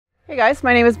Hey guys,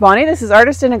 my name is Bonnie. This is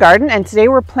Artist in a Garden, and today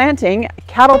we're planting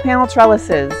cattle panel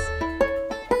trellises.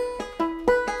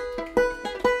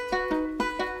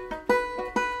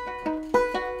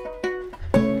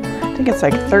 I think it's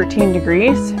like 13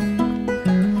 degrees.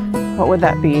 What would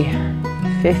that be?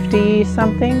 50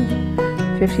 something?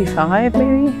 55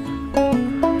 maybe?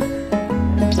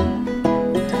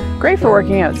 Great for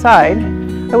working outside.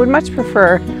 I would much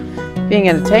prefer being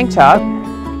in a tank top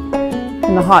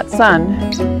in the hot sun.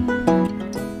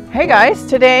 Hey guys,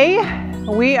 today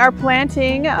we are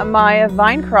planting my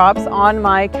vine crops on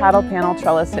my cattle panel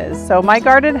trellises. So my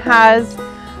garden has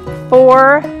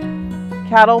 4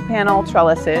 cattle panel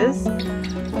trellises,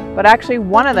 but actually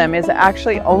one of them is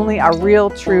actually only a real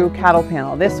true cattle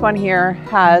panel. This one here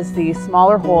has the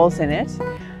smaller holes in it,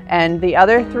 and the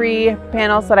other 3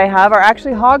 panels that I have are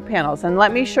actually hog panels. And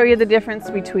let me show you the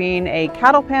difference between a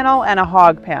cattle panel and a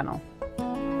hog panel.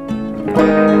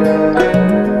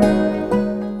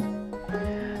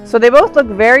 So they both look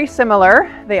very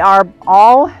similar. They are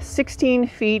all 16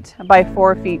 feet by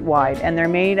 4 feet wide, and they're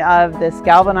made of this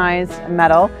galvanized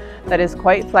metal that is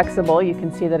quite flexible. You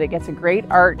can see that it gets a great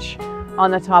arch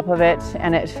on the top of it,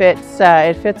 and it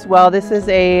fits well. This is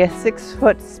a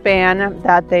 6-foot span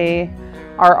that they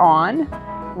are on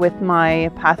with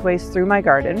my pathways through my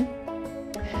garden.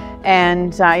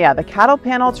 And yeah, the cattle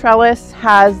panel trellis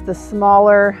has the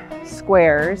smaller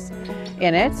squares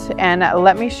in it, and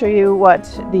let me show you what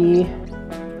the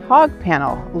hog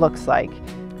panel looks like.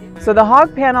 So the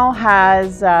hog panel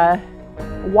has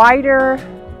wider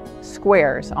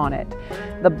squares on it.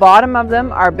 The bottom of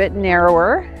them are a bit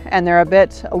narrower and they're a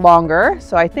bit longer,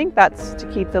 so I think that's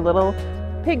to keep the little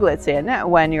piglets in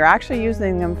when you're actually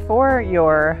using them for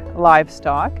your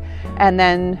livestock. And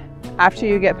then after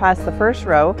you get past the first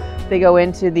row, they go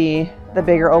into the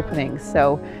bigger openings.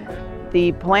 So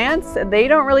the plants, they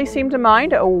don't really seem to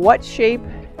mind what shape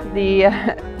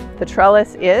the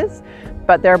trellis is,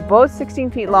 but they're both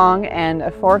 16 feet long and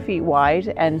 4 feet wide,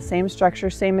 and same structure,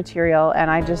 same material.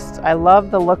 And I love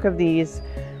the look of these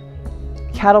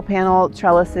cattle panel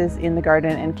trellises in the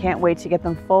garden, and can't wait to get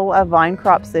them full of vine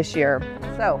crops this year.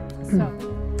 So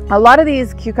a lot of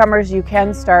these cucumbers you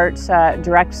can start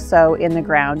direct sow in the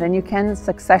ground, and you can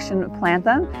succession plant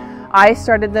them. I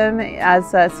started them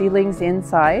as seedlings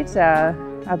inside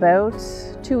about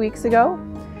 2 weeks ago,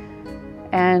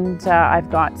 and I've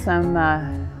got some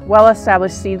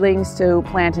well-established seedlings to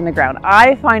plant in the ground.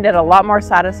 I find it a lot more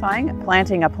satisfying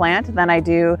planting a plant than I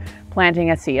do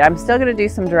planting a seed. I'm still going to do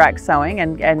some direct sowing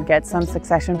and get some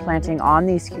succession planting on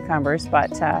these cucumbers,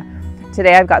 but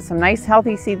today I've got some nice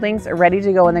healthy seedlings ready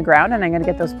to go in the ground, and I'm going to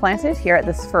get those planted here at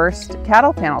this first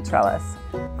cattle panel trellis.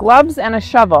 Gloves and a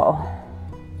shovel.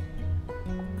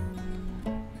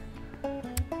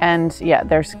 And yeah,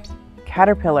 there's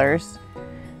caterpillars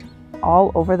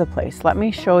all over the place. Let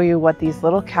me show you what these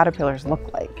little caterpillars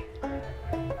look like.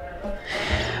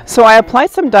 So I applied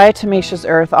some diatomaceous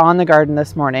earth on the garden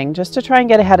this morning just to try and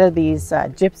get ahead of these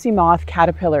gypsy moth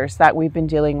caterpillars that we've been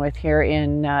dealing with here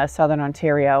in southern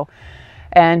Ontario.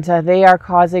 And they are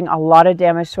causing a lot of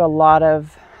damage to a lot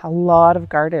of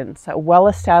gardens,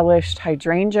 well-established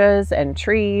hydrangeas and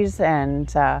trees,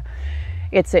 and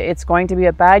it's going to be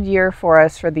a bad year for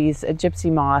us for these gypsy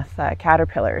moth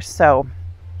caterpillars. So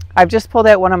I've just pulled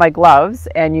out one of my gloves,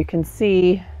 and you can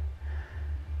see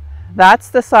that's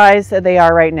the size that they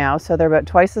are right now. So they're about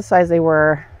twice the size they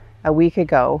were a week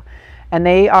ago, and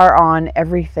they are on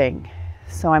everything.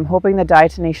 So I'm hoping the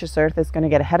diatomaceous earth is going to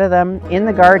get ahead of them in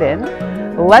the garden.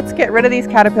 Let's get rid of these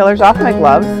caterpillars off my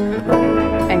gloves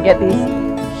and get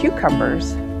these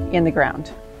cucumbers in the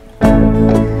ground.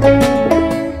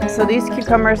 So these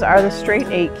cucumbers are the straight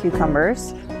 8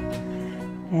 cucumbers,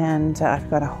 and I've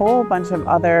got a whole bunch of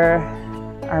other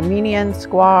Armenian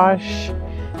squash,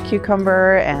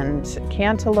 cucumber, and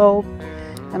cantaloupe,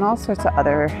 and all sorts of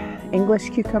other English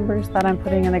cucumbers that I'm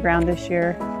putting in the ground this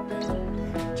year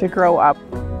to grow up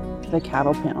the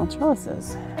cattle panel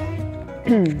trellises.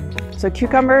 So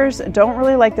cucumbers don't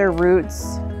really like their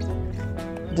roots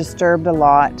disturbed a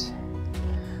lot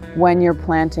when you're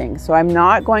planting. So I'm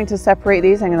not going to separate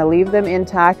these. I'm going to leave them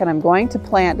intact, and I'm going to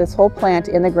plant this whole plant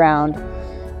in the ground.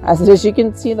 As you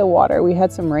can see, the water, we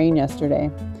had some rain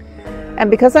yesterday. And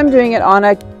because I'm doing it on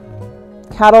a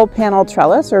cattle panel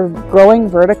trellis, or growing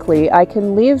vertically, I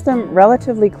can leave them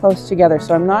relatively close together.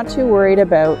 So I'm not too worried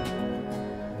about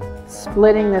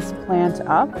splitting this plant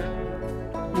up.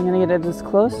 I'm going to get it as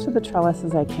close to the trellis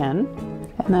as I can.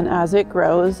 And then as it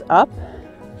grows up,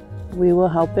 we will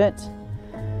help it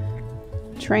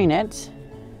train it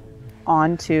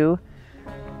onto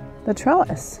the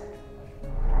trellis.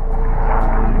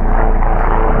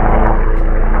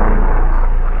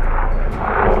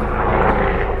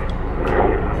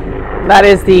 That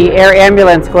is the air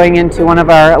ambulance going into one of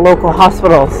our local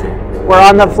hospitals. We're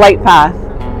on the flight path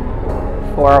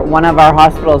for one of our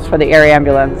hospitals for the air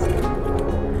ambulance.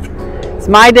 It's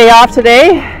my day off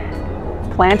today,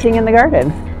 planting in the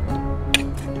garden.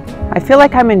 I feel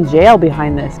like I'm in jail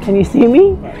behind this. Can you see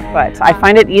me? But I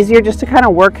find it easier just to kind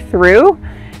of work through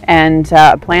and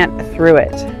plant through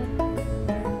it.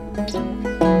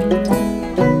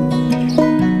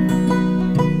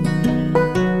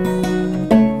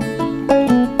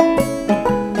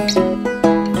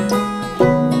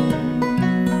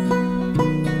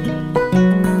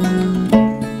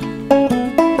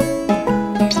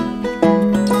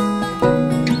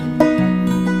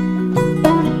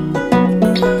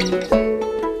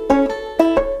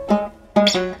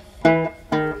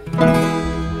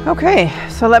 Okay,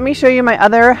 so let me show you my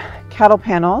other cattle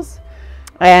panels.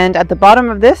 And at the bottom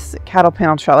of this cattle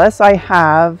panel trellis, I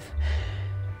have,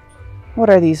 what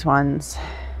are these ones?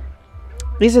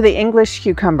 These are the English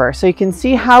cucumber. So you can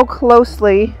see how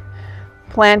closely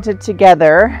planted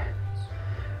together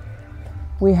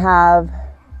we have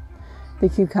the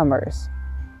cucumbers.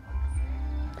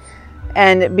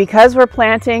 And because we're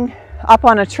planting up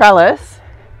on a trellis,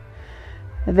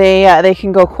 they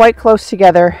can go quite close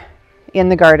together in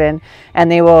the garden,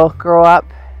 and they will grow up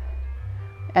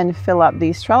and fill up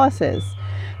these trellises.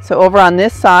 So over on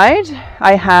this side,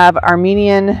 I have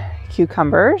Armenian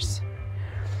cucumbers,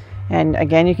 and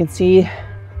again you can see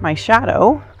my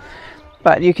shadow,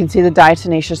 but you can see the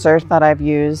diatomaceous earth that I've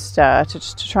used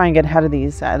to try and get ahead of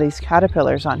these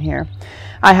caterpillars on here.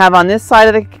 I have on this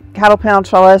side of the cattle panel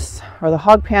trellis, or the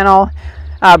hog panel,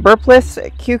 burpless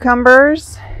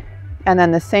cucumbers, and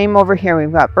then the same over here. We've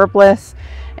got burpless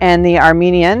and the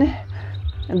Armenian.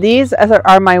 These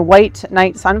are my white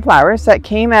night sunflowers that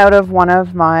came out of one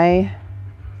of my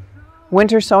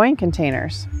winter sowing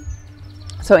containers.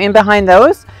 So in behind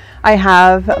those, I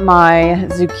have my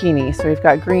zucchini. So we've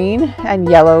got green and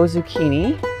yellow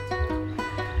zucchini.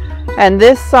 And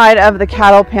this side of the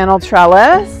cattle panel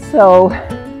trellis, so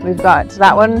we've got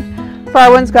that one.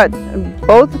 Far one's got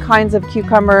both kinds of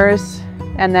cucumbers,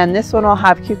 and then this one will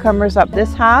have cucumbers up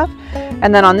this half.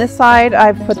 And then on this side,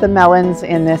 I've put the melons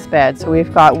in this bed. So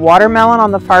we've got watermelon on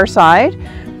the far side,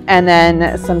 and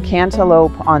then some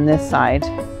cantaloupe on this side.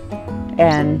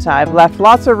 And I've left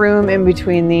lots of room in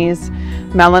between these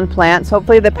melon plants.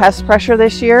 Hopefully the pest pressure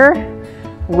this year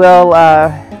will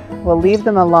leave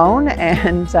them alone,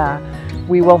 and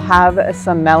we will have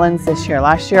some melons this year.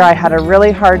 Last year I had a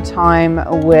really hard time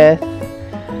with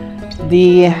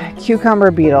the cucumber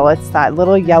beetle. It's that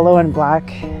little yellow and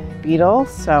black beetle.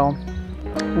 So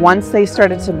once they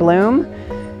started to bloom,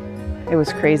 it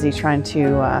was crazy trying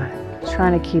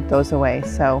to keep those away.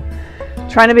 So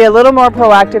trying to be a little more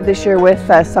proactive this year with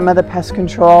some of the pest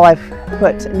control. I've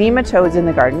put nematodes in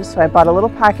the garden. So I bought a little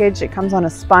package. It comes on a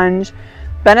sponge.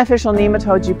 Beneficial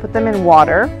nematodes, you put them in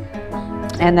water,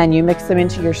 and then you mix them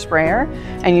into your sprayer,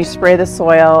 and you spray the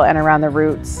soil and around the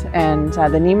roots, and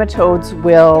the nematodes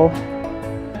will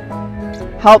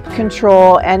help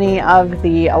control any of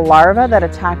the larvae that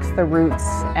attacks the roots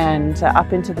and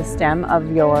up into the stem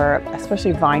of your,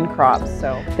 especially vine crops.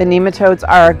 So the nematodes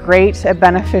are a great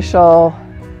beneficial,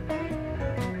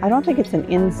 I don't think it's an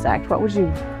insect. What would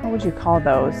you call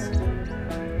those?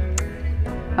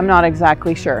 I'm not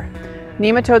exactly sure.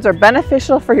 Nematodes are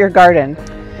beneficial for your garden.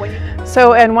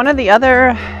 So, and one of the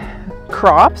other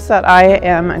crops that I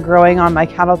am growing on my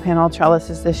cattle panel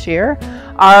trellises this year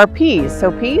are peas.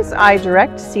 So peas I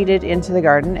direct seeded into the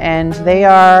garden, and they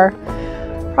are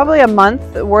probably a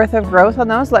month worth of growth on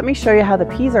those. Let me show you how the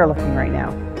peas are looking right now.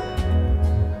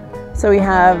 So we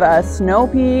have snow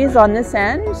peas on this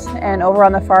end, and over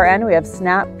on the far end we have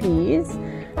snap peas,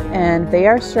 and they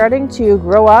are starting to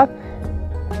grow up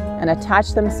and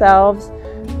attach themselves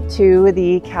to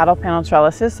the cattle panel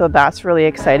trellises. So that's really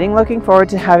exciting. Looking forward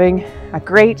to having a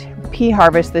great pea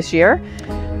harvest this year.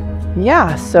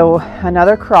 Yeah, so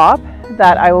another crop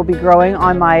that I will be growing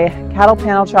on my cattle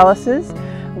panel trellises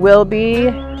will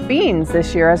be beans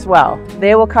this year as well.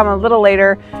 They will come a little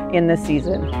later in the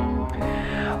season.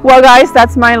 Well guys,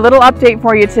 that's my little update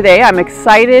for you today. I'm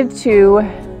excited to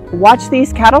watch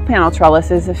these cattle panel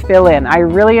trellises fill in. I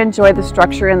really enjoy the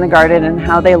structure in the garden and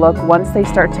how they look once they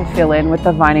start to fill in with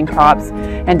the vining crops,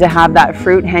 and to have that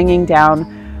fruit hanging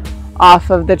down off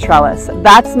of the trellis.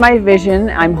 That's my vision.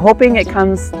 I'm hoping it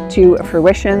comes to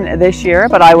fruition this year,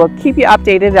 but I will keep you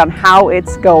updated on how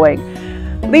it's going.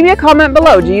 Leave me a comment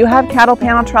below. Do you have cattle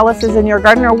panel trellises in your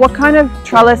garden, or what kind of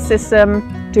trellis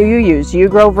system do you use? Do you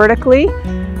grow vertically?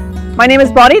 My name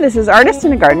is Bonnie. This is Artist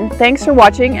in a Garden. Thanks for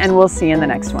watching, and we'll see you in the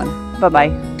next one. Bye-bye.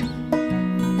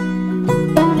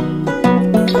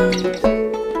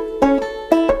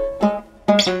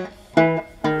 Bye.